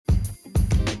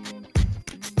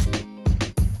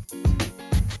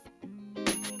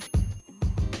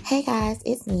Hey guys,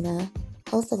 it's Nina,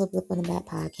 host of the Blip on the Map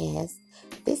podcast.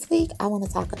 This week, I want to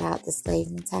talk about the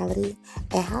slave mentality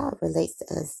and how it relates to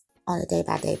us on a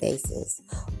day-by-day basis,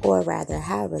 or rather,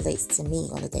 how it relates to me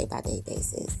on a day-by-day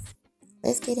basis.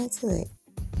 Let's get into it.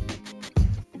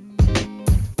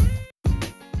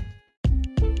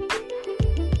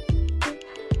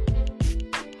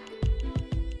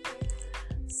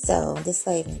 So, the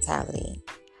slave mentality.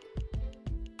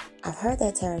 I've heard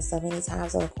that term so many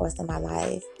times over the course of my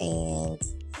life, and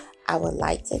I would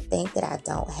like to think that I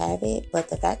don't have it, but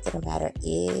the fact of the matter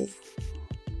is,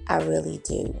 I really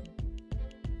do.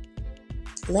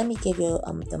 Let me give you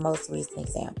the most recent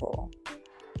example.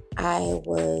 I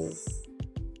was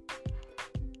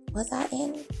I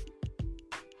in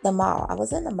the mall? I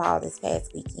was in the mall this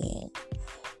past weekend,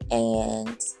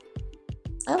 and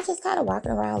I was just kind of walking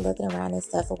around, looking around and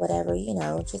stuff or whatever,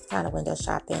 just kind of window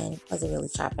shopping. Wasn't really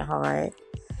shopping hard.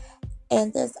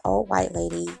 And this old white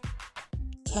lady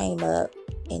came up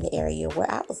in the area where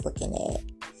I was looking at.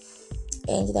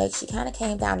 And, she kind of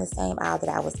came down the same aisle that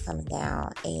I was coming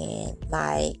down. And,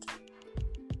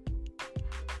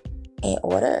 in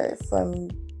order for me,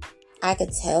 I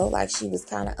could tell, she was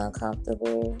kind of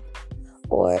uncomfortable.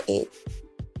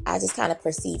 I just kind of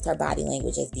perceived her body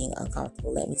language as being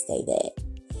uncomfortable. Let me say that.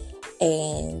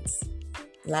 And,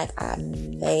 I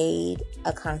made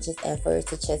a conscious effort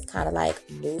to just kind of,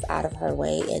 move out of her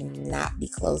way and not be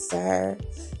close to her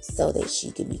so that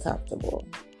she could be comfortable.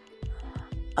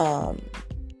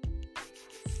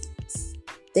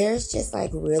 There's just,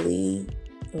 really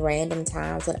random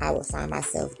times when I would find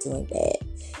myself doing that.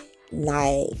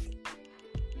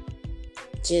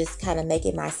 Just kind of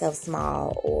making myself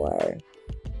small or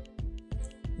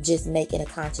just making a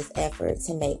conscious effort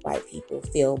to make white people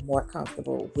feel more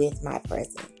comfortable with my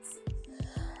presence.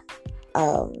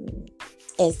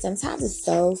 And sometimes it's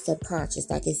so subconscious,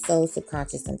 it's so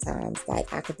subconscious sometimes.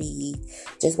 I could be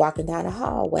just walking down the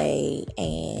hallway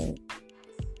and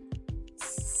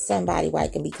somebody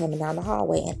white can be coming down the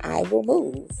hallway and I will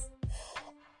move.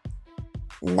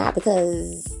 Not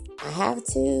because I have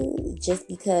to, just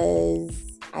because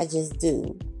I just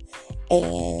do.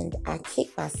 And I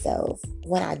kick myself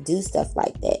when I do stuff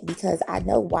like that because I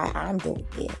know why I'm doing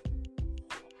it.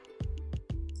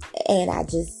 And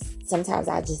sometimes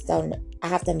I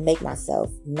have to make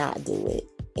myself not do it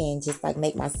and just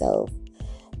make myself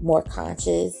more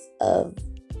conscious of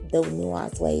the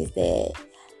nuanced ways that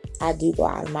I do go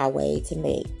out of my way to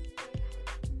make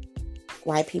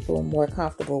white people more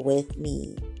comfortable with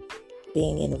me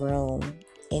being in the room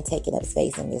and taking up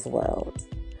space in this world.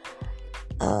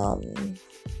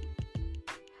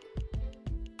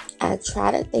 I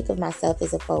try to think of myself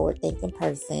as a forward-thinking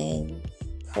person,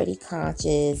 pretty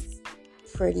conscious,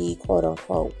 pretty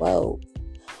quote-unquote woke.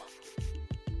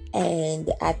 And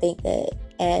I think that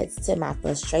adds to my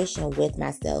frustration with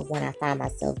myself when I find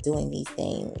myself doing these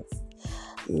things.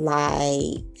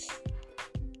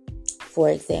 For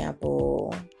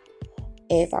example,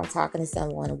 if I'm talking to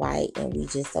someone white and we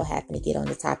just so happen to get on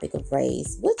the topic of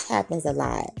race, which happens a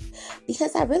lot,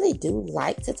 because I really do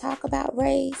like to talk about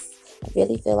race. I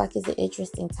really feel like it's an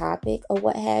interesting topic or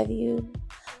what have you.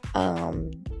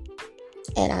 And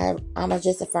I'm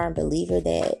just a firm believer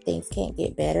that things can't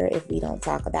get better if we don't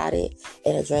talk about it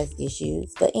and address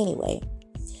issues. But anyway,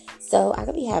 so I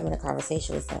could be having a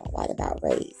conversation with someone white about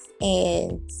race,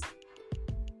 and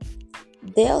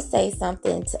they'll say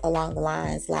something along the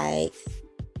lines like,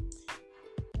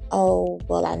 oh,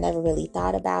 well, I never really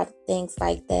thought about things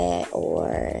like that,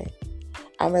 or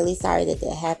I'm really sorry that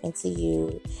happened to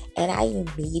you. And I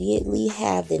immediately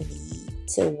have the need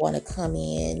to want to come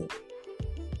in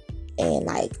and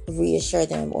reassure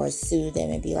them or soothe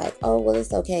them and be like, oh, well,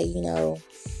 it's okay,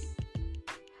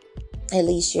 at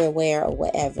least you're aware or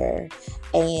whatever.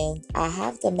 And I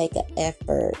have to make an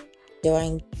effort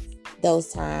during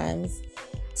those times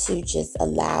to just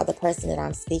allow the person that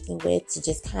I'm speaking with to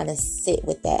just kind of sit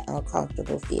with that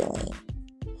uncomfortable feeling.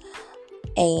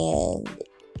 And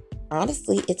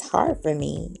honestly, it's hard for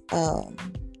me.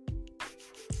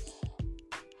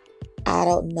 I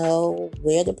don't know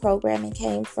where the programming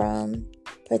came from.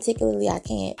 Particularly, I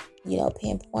can't,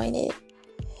 pinpoint it.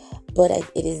 But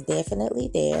it is definitely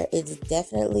there. It's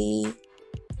definitely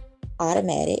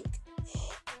automatic.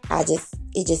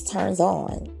 It just turns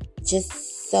on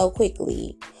just so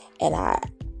quickly. And I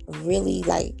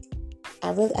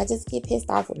just get pissed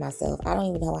off with myself. I don't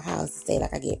even know how else to say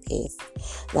I get pissed.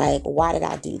 Why did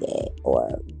I do that?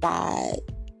 Or why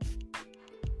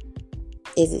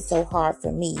is it so hard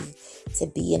for me to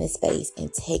be in a space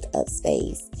and take up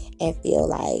space and feel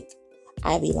like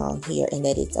I belong here and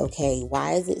that it's okay?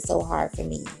 Why is it so hard for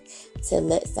me to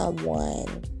let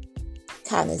someone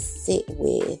kind of sit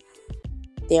with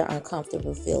their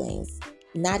uncomfortable feelings.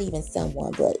 Not even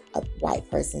someone, but a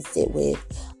white person sit with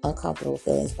uncomfortable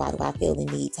feelings. Why do I feel the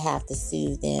need to have to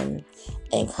soothe them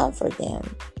and comfort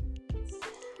them?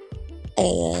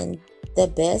 And the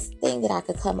best thing that I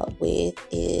could come up with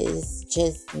is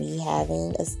just me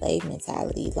having a slave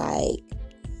mentality. Like,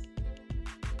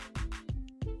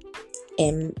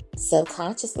 and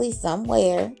subconsciously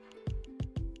somewhere,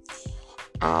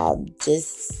 I'm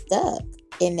just stuck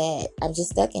in that. I'm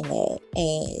just stuck in that.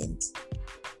 And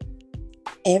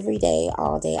every day,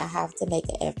 all day, I have to make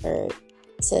an effort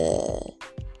to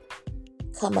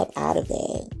come up out of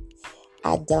that.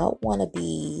 I don't want to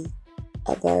be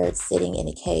a bird sitting in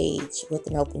a cage with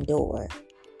an open door.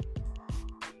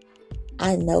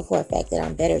 I know for a fact that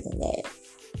I'm better than that.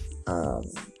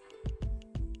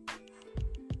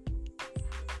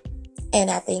 And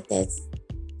I think that's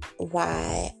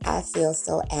why I feel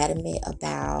so adamant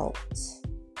about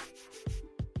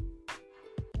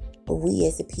we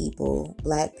as a people,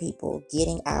 Black people,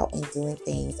 getting out and doing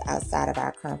things outside of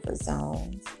our comfort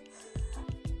zones.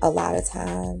 A lot of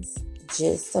times,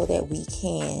 just so that we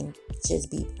can just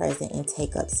be present and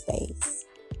take up space.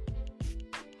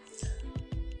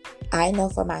 I know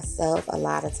for myself, a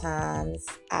lot of times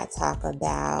I talk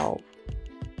about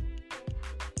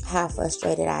how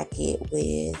frustrated I get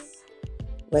with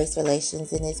race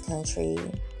relations in this country.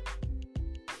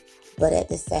 But at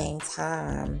the same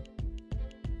time,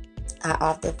 I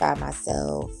often find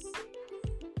myself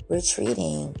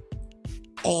retreating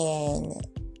and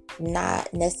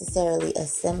not necessarily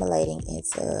assimilating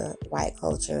into white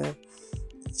culture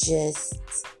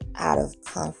just out of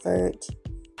comfort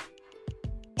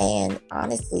and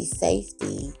honestly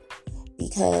safety,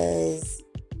 because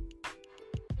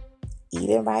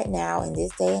even right now in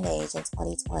this day and age in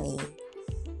 2020,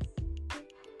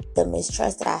 the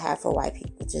mistrust that I have for white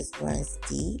people just runs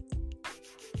deep.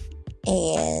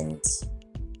 And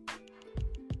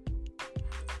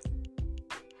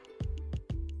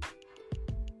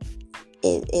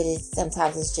it is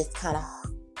sometimes it's just kind of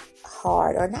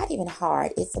hard, or not even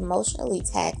hard, it's emotionally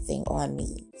taxing on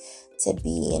me to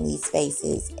be in these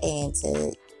spaces and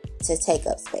to take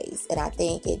up space. And I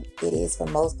think it is for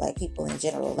most Black people in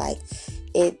general. Like,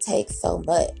 it takes so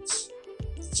much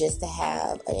just to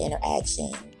have an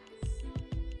interaction,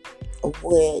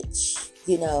 which,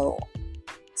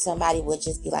 somebody would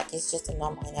just be like, it's just a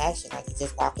normal interaction. Like, you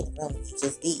just walk in the room and you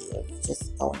just be, or you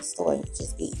just go in the store and you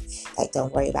just be. Like,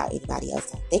 don't worry about anybody else.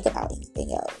 Don't think about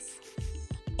anything else.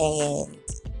 And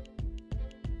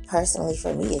personally,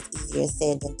 for me, it's easier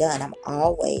said than done. I'm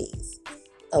always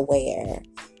aware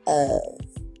of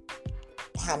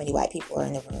how many white people are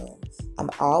in the room.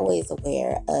 I'm always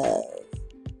aware of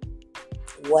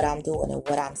what I'm doing and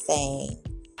what I'm saying.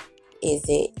 Is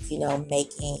it,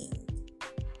 making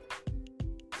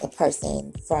a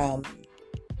person from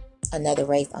another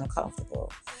race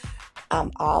uncomfortable?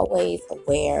 I'm always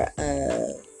aware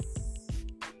of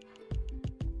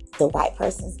the white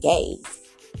person's gaze.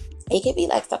 It could be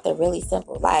like something really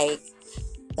simple. Like,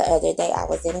 the other day I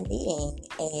was in a meeting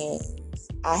and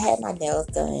I had my nails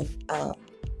done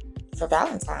for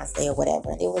Valentine's Day or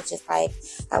whatever. And it was just like,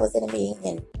 I was in a meeting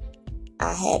and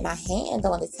I had my hand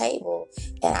on the table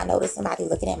and I noticed somebody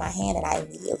looking at my hand, and I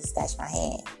immediately snatched my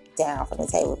hand down from the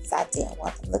table because I didn't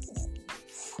want them looking at me.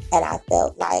 And I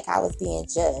felt like I was being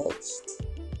judged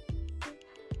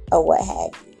or what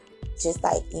have you, just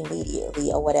like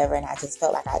immediately or whatever. And I just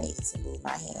felt like I needed to move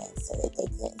my hand so that they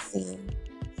couldn't see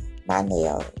my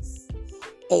nails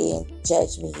and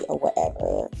judge me or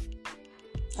whatever.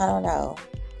 I don't know.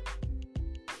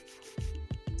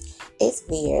 It's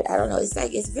weird. I don't know. It's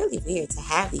like, it's really weird to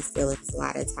have these feelings a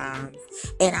lot of times.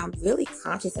 And I'm really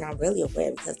conscious and I'm really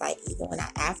aware, because like, even when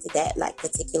after that like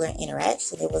particular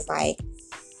interaction, it was like,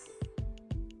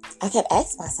 I kept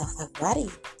asking myself, like,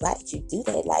 why did you do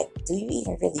that? Like, do you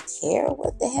even really care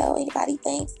what the hell anybody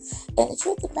thinks? And the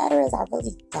truth of the matter is, I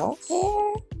really don't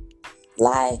care.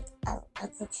 Like, I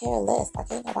could care less.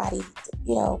 Like, ain't nobody,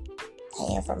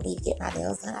 paying for me to get my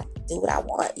nails done. I can do what I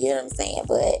want. You know what I'm saying?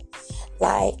 But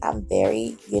like, I'm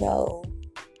very,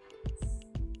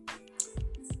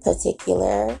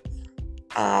 particular.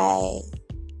 I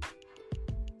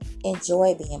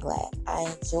enjoy being Black.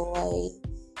 I enjoy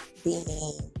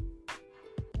being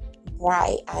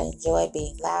bright. I enjoy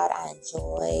being loud. I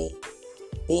enjoy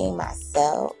being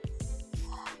myself.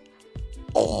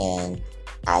 And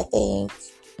I think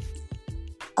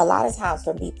a lot of times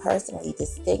for me personally, the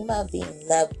stigma of being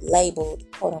labeled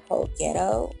quote unquote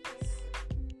ghetto,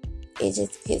 it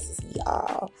just pisses me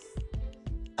off.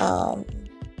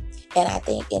 And I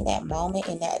think in that moment,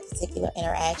 in that particular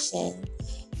interaction,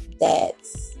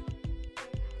 that's,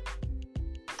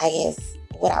 I guess,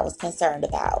 what I was concerned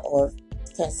about, or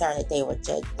concerned that they were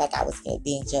judged, like I was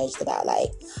being judged about,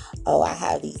 like, oh, I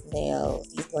have these nails,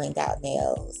 these blinged out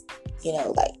nails,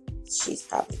 like she's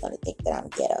probably going to think that I'm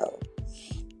ghetto.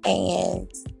 And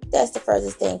that's the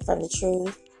furthest thing from the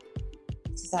truth,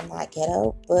 because I'm not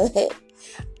ghetto. But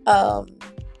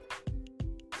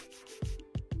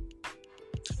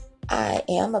I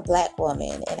am a Black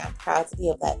woman, and I'm proud to be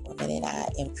a Black woman, and I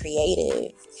am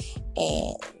creative,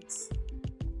 and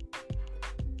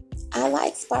I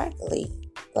like sparkly.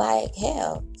 Like,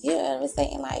 hell, you know what I'm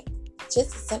saying? Like,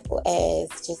 just as simple as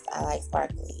just I like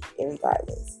sparkly,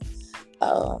 regardless.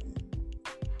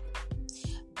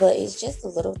 But it's just the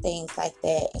little things like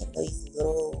that, and these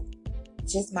little,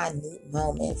 just minute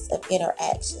moments of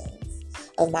interactions,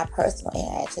 of my personal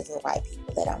interactions with white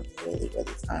people, that I'm really,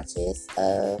 really conscious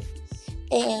of.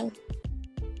 And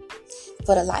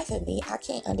for the life of me, I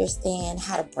can't understand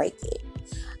how to break it.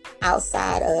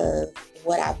 Outside of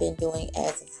what I've been doing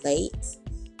as of late,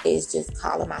 is just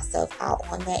calling myself out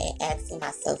on that and asking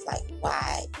myself, like,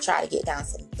 why, try to get down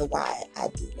to the why I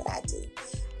do what I do,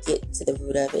 get to the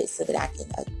root of it, so that I can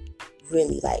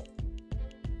really, like,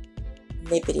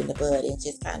 nip it in the bud and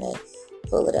just kind of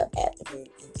pull it up at the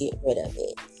root and get rid of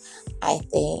it. I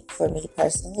think for me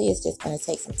personally, it's just going to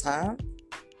take some time.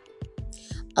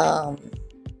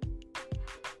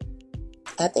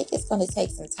 I think it's going to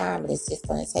take some time, and it's just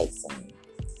going to take some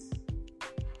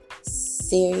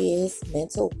serious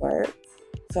mental work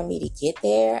for me to get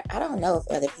there. I don't know if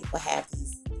other people have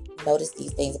noticed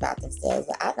these things about themselves,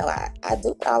 but I know I do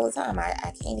it all the time. I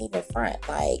can't even front.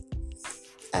 Like,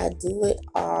 I do it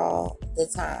all the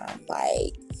time.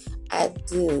 Like, I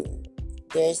do.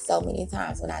 There's so many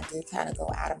times when I do kind of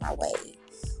go out of my way,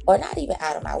 or not even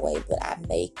out of my way, but I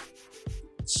make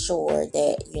sure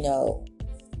that,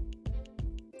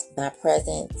 my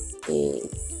presence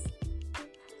is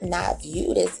not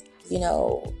viewed as,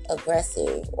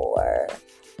 aggressive or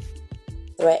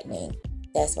threatening.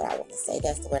 That's what I want to say.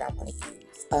 That's the word I want to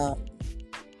use.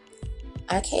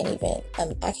 I can't even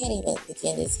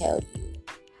begin to tell you.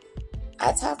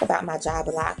 I talk about my job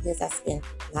a lot because I spend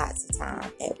lots of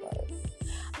time at work.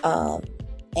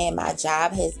 And my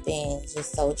job has been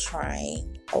just so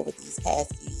trying over these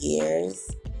past few years.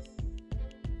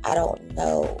 I don't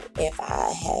know if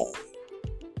I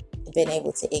have been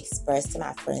able to express to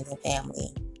my friends and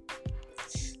family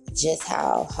just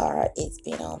how hard it's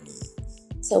been on me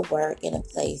to work in a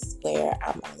place where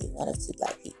I'm only one of two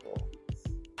Black people.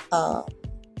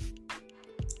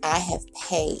 I have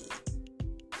paid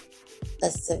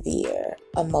a severe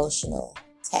emotional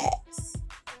tax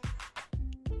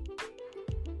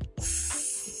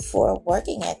for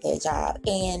working at their job.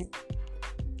 And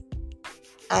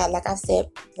like I've said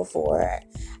before,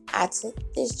 I took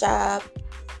this job,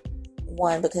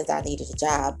 one, because I needed a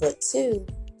job, but two,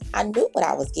 I knew what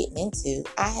I was getting into.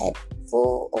 I had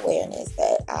full awareness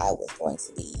that I was going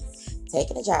to be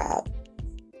taking a job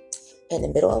in the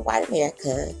middle of white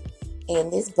America, in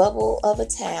this bubble of a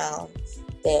town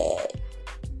that,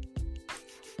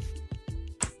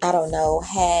 I don't know,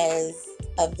 has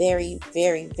a very,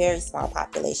 very, very small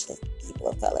population of people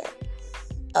of color.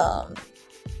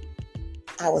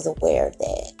 I was aware of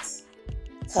that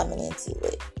coming into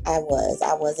it. I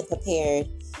wasn't prepared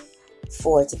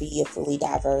for it to be a fully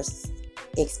diverse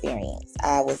experience.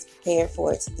 I was prepared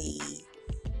for it to be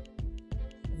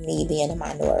me being a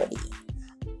minority.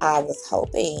 I was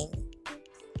hoping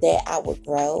that I would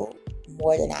grow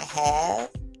more than I have,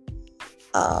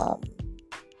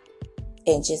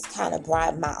 and just kind of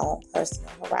broaden my own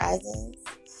personal horizons.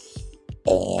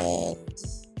 And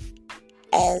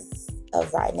as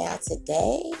of right now,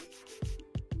 today,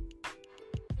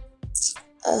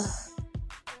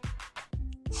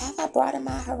 have I broadened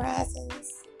my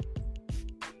horizons?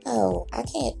 No, I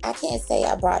can't say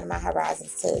I broadened my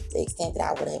horizons to the extent that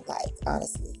I would have liked,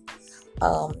 honestly.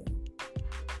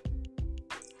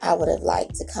 I would have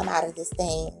liked to come out of this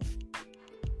thing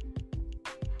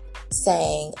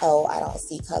saying, oh, I don't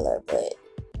see color, but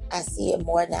I see it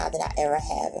more now than I ever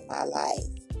have in my life.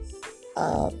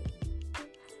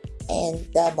 And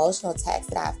the emotional tax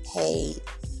that I've paid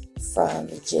from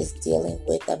just dealing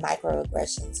with the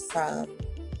microaggressions, from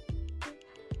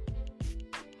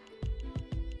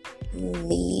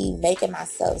me making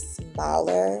myself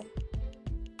smaller,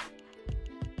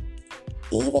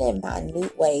 even in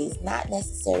minute ways, not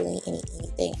necessarily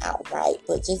anything outright,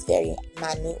 but just very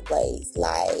minute ways,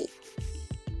 like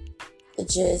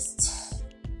just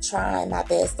trying my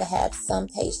best to have some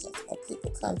patience when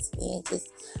people come to me and just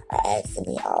are asking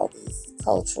me all these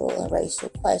cultural and racial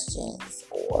questions,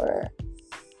 or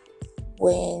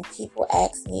When people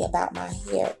ask me about my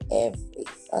hair every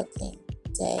fucking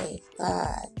day,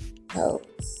 God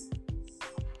knows.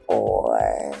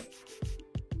 Or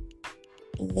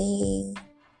me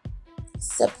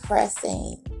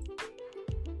suppressing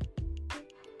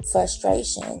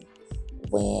frustration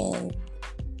when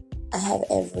I have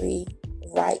every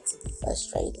right to be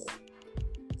frustrated.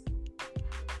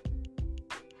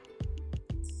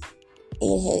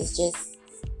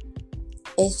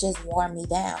 It's just worn me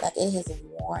down. Like, it has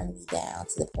worn me down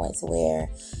to the point to where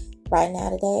right now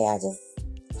today I just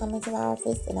come into my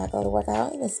office and I go to work. I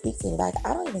don't even speak to anybody.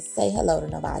 I don't even say hello to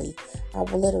nobody. I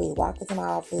will literally walk into my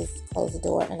office, close the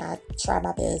door, and I try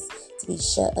my best to be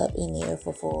shut up in there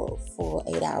for full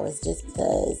 8 hours, just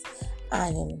because I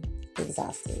am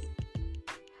exhausted.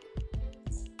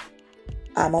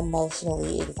 I'm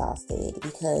emotionally exhausted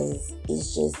because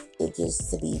it gets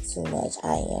to be too much.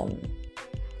 I am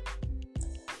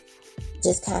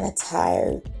just kind of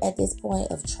tired at this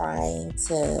point of trying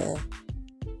to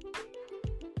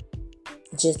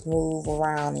just move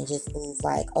around and just move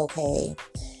like, okay,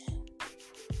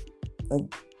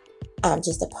 I'm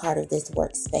just a part of this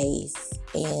workspace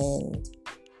and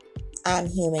I'm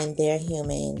human, they're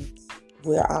human,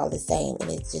 we're all the same,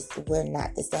 and it's just, we're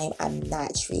not the same. I'm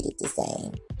not treated the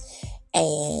same.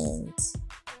 And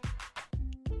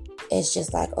it's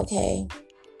just like, okay,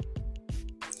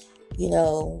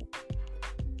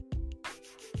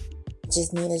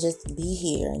 just need to just be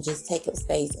here and just take up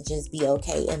space and just be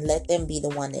okay, and let them be the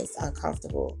one that's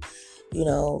uncomfortable.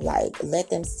 Like, let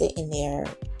them sit in their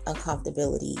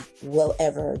uncomfortability,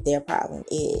 whatever their problem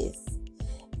is.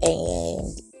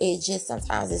 And it just,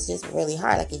 sometimes it's just really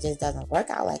hard. Like, it just doesn't work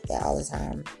out like that all the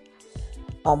time.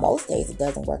 On most days, it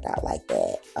doesn't work out like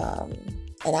that.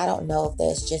 And I don't know if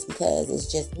that's just because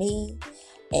it's just me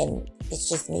and it's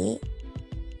just me.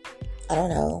 I don't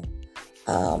know.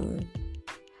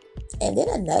 And then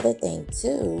another thing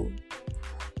too,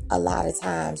 a lot of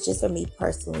times, just for me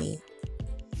personally,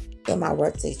 in my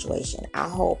work situation, I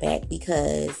hold back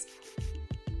because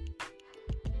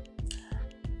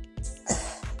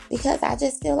I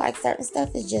just feel like certain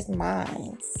stuff is just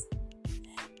mine.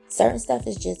 Certain stuff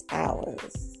is just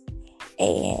ours.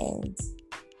 And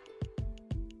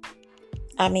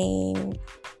I mean,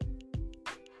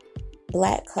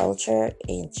 Black culture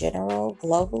in general,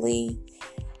 globally,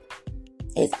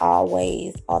 is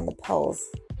always on the pulse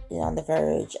and on the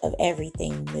verge of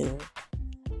everything new.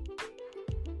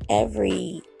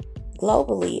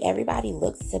 Globally, everybody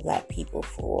looks to Black people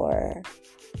for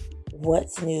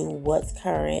what's new, what's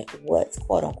current, what's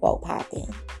quote unquote popping.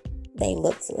 They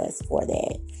look to us for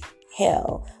that.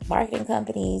 Hell, marketing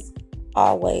companies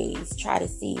always try to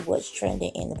see what's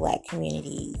trending in the Black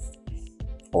communities,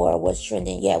 or what's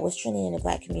trending in the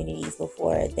Black communities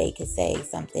before they could say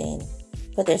something,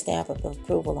 put their stamp of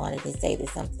approval on it and say that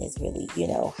something is really,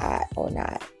 hot or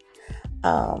not.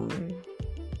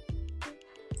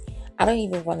 I don't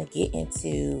even want to get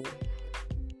into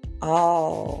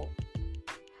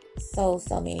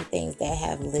so many things that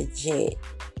have legit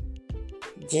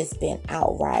just been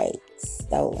outright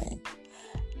stolen.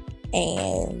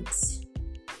 And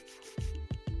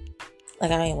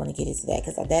like, I don't even want to get into that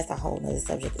because that's a whole nother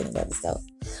subject in and of itself.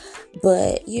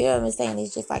 But you know what I'm saying?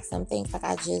 It's just like some things like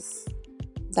I just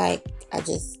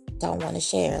don't want to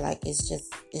share. Like, it's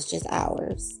just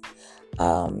ours.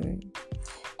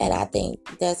 And I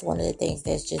think that's one of the things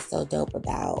that's just so dope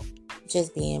about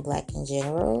just being Black in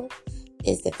general,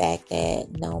 is the fact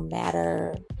that no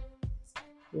matter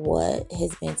what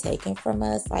has been taken from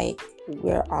us, like,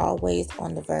 we're always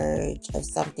on the verge of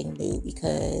something new,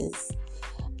 because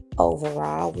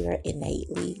overall we're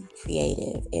innately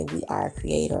creative and we are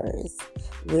creators.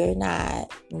 We're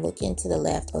not looking to the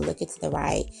left or looking to the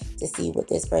right to see what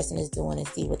this person is doing and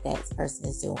see what that person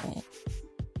is doing.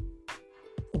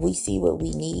 We see what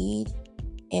we need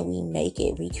and we make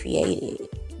it, we create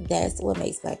it. That's what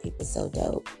makes Black people so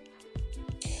dope.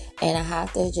 And I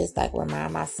have to just like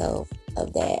remind myself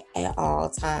of that at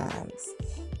all times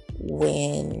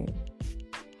when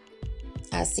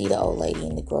I see the old lady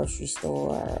in the grocery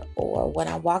store, or when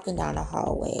I'm walking down the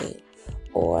hallway,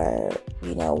 or,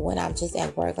 when I'm just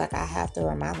at work. Like, I have to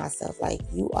remind myself, like,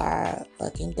 you are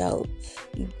fucking dope.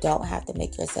 You don't have to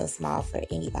make yourself small for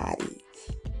anybody.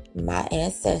 My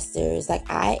ancestors, like,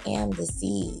 I am the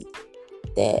seed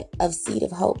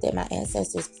of hope that my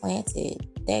ancestors planted,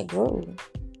 that grew.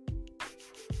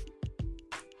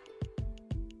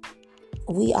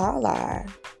 We all are.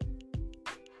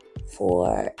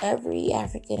 For every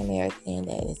African American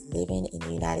that is living in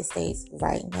the United States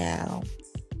right now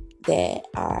that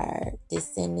are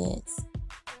descendants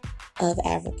of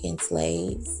African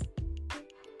slaves,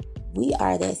 We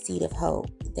are that seed of hope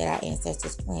that our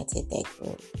ancestors planted that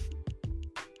grew.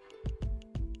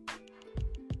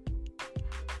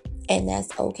 And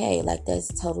that's okay. Like that's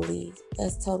totally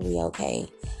okay.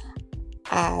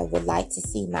 I would like to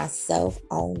see myself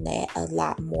own that a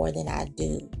lot more than I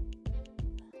do.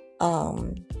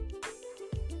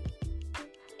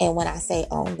 And when I say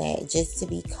own that, just to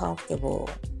be comfortable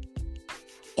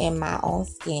in my own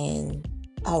skin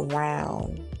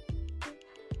around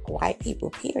white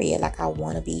people, period. Like I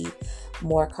want to be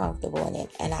more comfortable in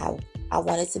it. And I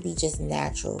want it to be just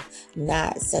natural,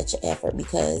 not such an effort,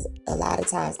 because a lot of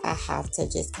times I have to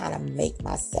just kind of make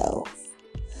myself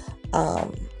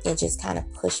and just kind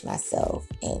of push myself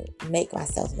and make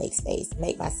myself make space,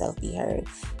 make myself be heard,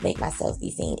 make myself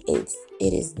be seen. It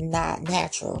is not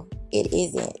natural. It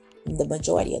isn't the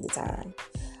majority of the time.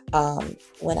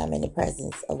 When I'm in the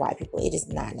presence of white people, it is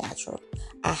not natural.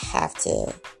 I have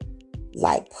to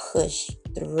like push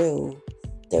through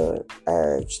the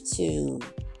urge to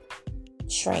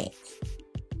shrink.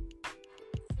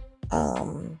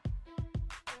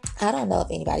 I don't know if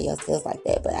anybody else feels like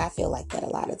that, but I feel like that a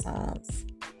lot of times.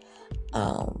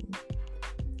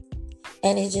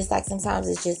 And it's just like sometimes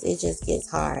it just gets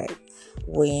hard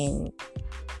when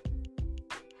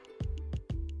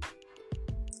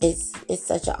it's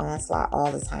such an onslaught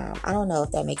all the time. I don't know if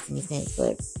that makes any sense,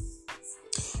 but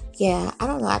yeah, I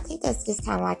don't know. I think that's just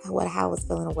kind of like how I was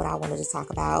feeling or what I wanted to talk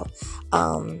about.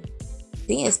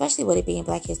 Especially with it being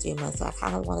Black History Month, so I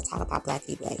kind of want to talk about black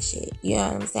shit. You know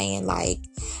what I'm saying? Like,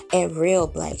 and real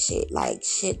black shit, like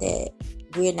shit that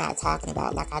we're not talking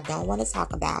about. Like, I don't want to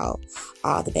talk about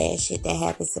all the bad shit that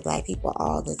happens to black people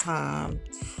all the time,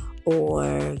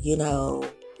 or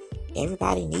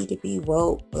everybody need to be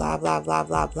woke, blah blah blah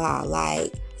blah blah.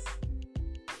 Like,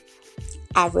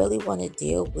 I really want to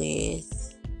deal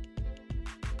with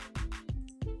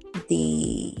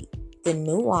the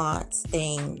nuanced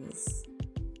things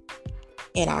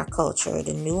in our culture,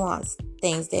 the nuanced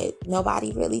things that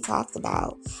nobody really talks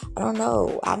about. I don't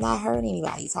know. I've not heard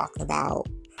anybody talking about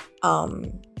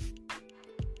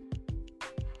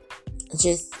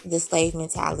just the slave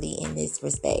mentality in this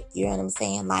respect. You know what I'm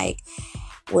saying? Like,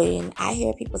 when I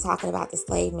hear people talking about the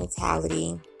slave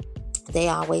mentality, they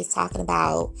always talking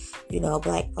about,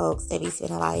 black folks, they be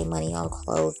spending a lot of money on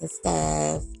clothes and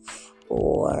stuff,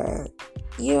 or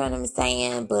you know what I'm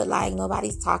saying? But like,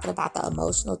 nobody's talking about the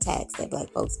emotional tax that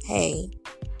black folks pay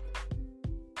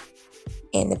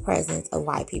in the presence of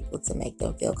white people to make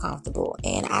them feel comfortable.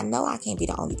 And I know I can't be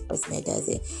the only person that does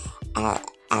it. I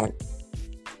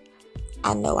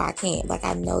know I can't. Like,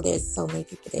 I know there's so many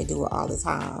people that do it all the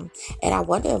time. And I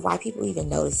wonder if white people even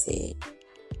notice it.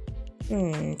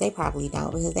 They probably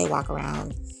don't, because they walk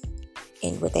around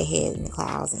with their head in the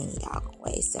clouds any doggone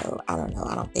way. So I don't know.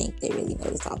 I don't think they really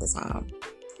notice all the time.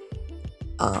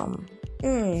 I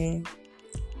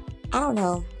don't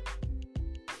know.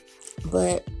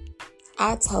 But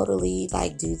I totally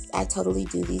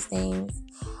do these things,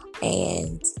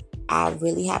 and I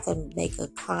really have to make a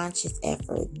conscious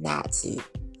effort not to.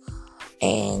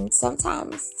 And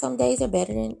sometimes, some days are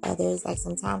better than others. Like,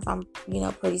 sometimes I'm,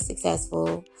 pretty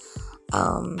successful.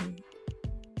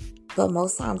 But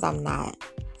most times I'm not.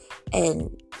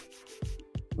 And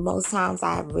most times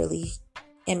I really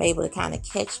am able to kind of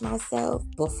catch myself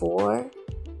beforehand.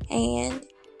 And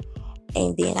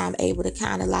then I'm able to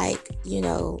kind of like,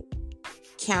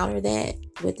 counter that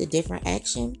with a different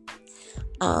action.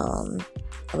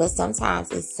 But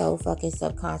sometimes it's so fucking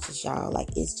subconscious, y'all. Like,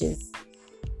 it's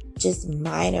just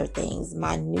minor things,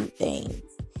 minute things.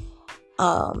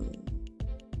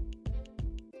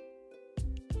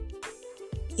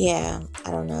 Yeah,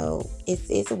 I don't know.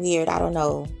 It's weird. I don't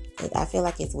know. I feel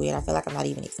like it's weird. I feel like I'm not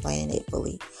even explaining it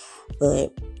fully.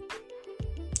 But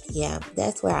yeah,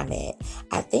 that's where I'm at.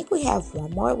 I think we have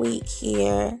one more week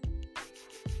here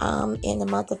in the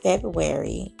month of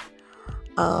February.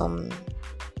 I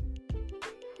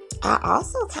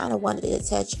also kind of wanted to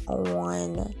touch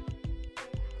on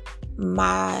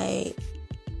my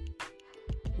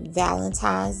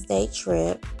Valentine's Day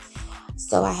trip.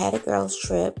 So I had a girls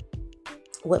trip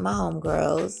with my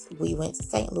homegirls. We went to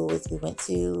St. Louis. We went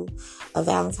to a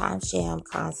Valentine's Jam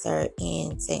concert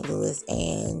in St. Louis.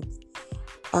 And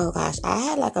oh gosh, I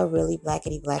had like a really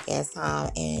blackety black ass time.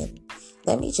 And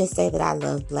let me just say that I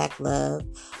love black love.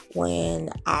 When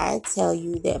I tell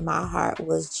you that my heart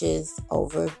was just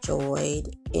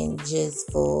overjoyed and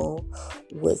just full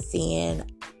with seeing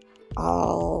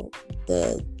all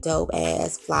the dope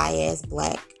ass, fly ass,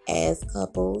 black ass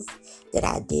couples that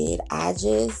I did,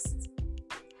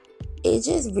 it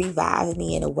just revived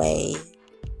me in a way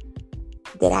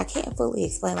that I can't fully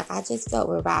explain. Like, I just felt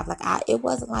revived. Like, it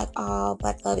wasn't like, oh,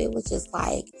 black love. It was just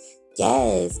like,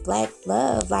 yes, black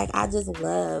love. Like, I just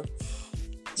love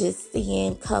just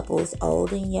seeing couples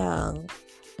old and young.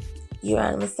 You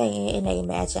know what I'm saying? And they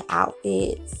matching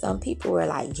outfits. Some people were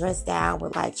like dressed down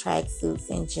with like tracksuits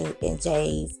and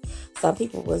J's. Some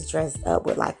people was dressed up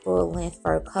with like full length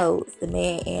fur coats. The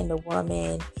man and the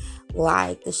woman,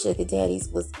 like the sugar daddies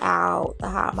was out. The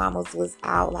hot mamas was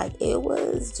out. Like, it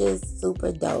was just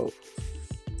super dope.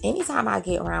 Anytime I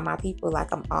get around my people,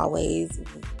 like, I'm always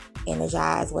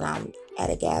energized when I'm at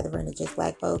a gathering of just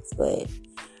black folks. But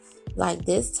like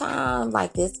this time,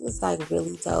 like, this was like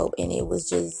really dope. And it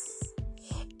was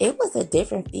a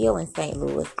different feel in St.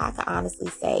 Louis. I can honestly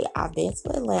say I've been to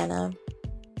Atlanta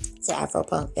to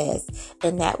Afropunk Fest,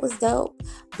 and that was dope.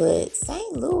 But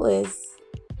St. Louis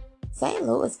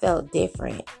felt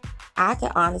different. I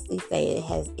can honestly say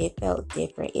it felt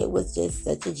different. It was just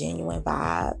such a genuine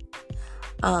vibe.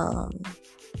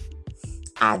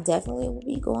 I definitely will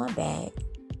be going back.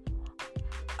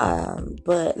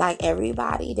 But like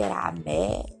everybody that I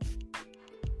met,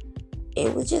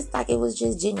 it was just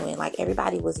genuine. Like,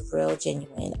 everybody was real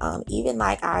genuine. Even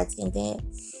like our attendant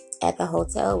at the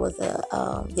hotel was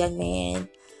a young man,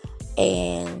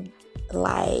 and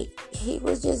like, he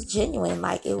was just genuine.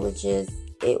 Like, it was just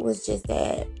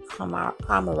that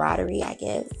camaraderie, I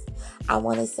guess I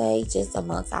want to say, just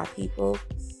amongst our people,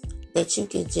 that you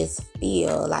could just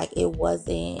feel. Like, it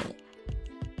wasn't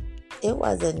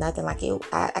nothing. Like,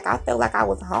 I felt like I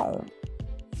was home.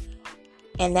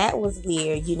 And that was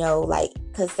weird, like,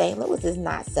 because St. Louis is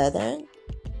not Southern,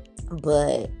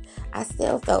 but I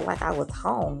still felt like I was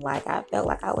home. Like, I felt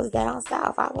like I was down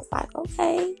South. I was like,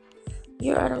 okay,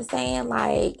 you know what I'm saying?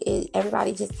 Like,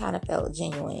 everybody just kind of felt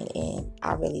genuine, and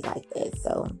I really liked that.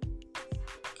 So,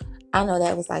 I know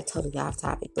that was like totally off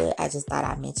topic, but I just thought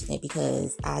I'd mention it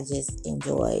because I just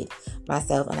enjoyed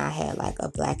myself, and I had like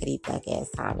a blackety black ass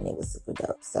time, and it was super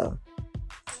dope. So,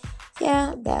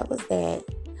 yeah, that was that.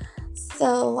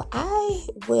 So I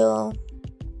will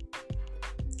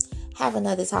have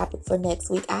another topic for next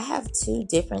week. I have 2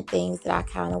 different things that I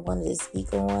kind of wanted to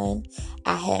speak on.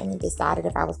 I hadn't decided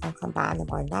if I was going to combine them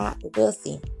or not, but we'll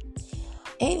see.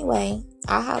 Anyway,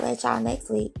 I'll holler at y'all next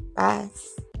week. Bye.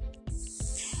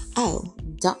 Oh,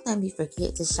 don't let me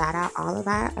forget to shout out all of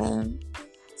our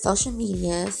social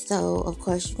media. So, of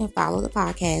course, you can follow the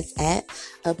podcast at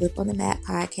A Blip on the Map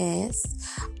Podcast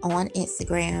on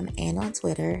Instagram and on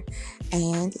Twitter.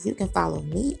 And you can follow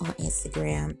me on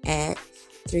Instagram at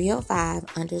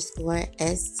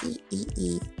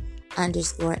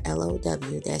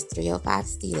 305_STEE_LOW. That's 305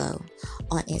 Stilo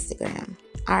on Instagram.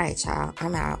 All right, y'all.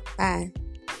 I'm out. Bye.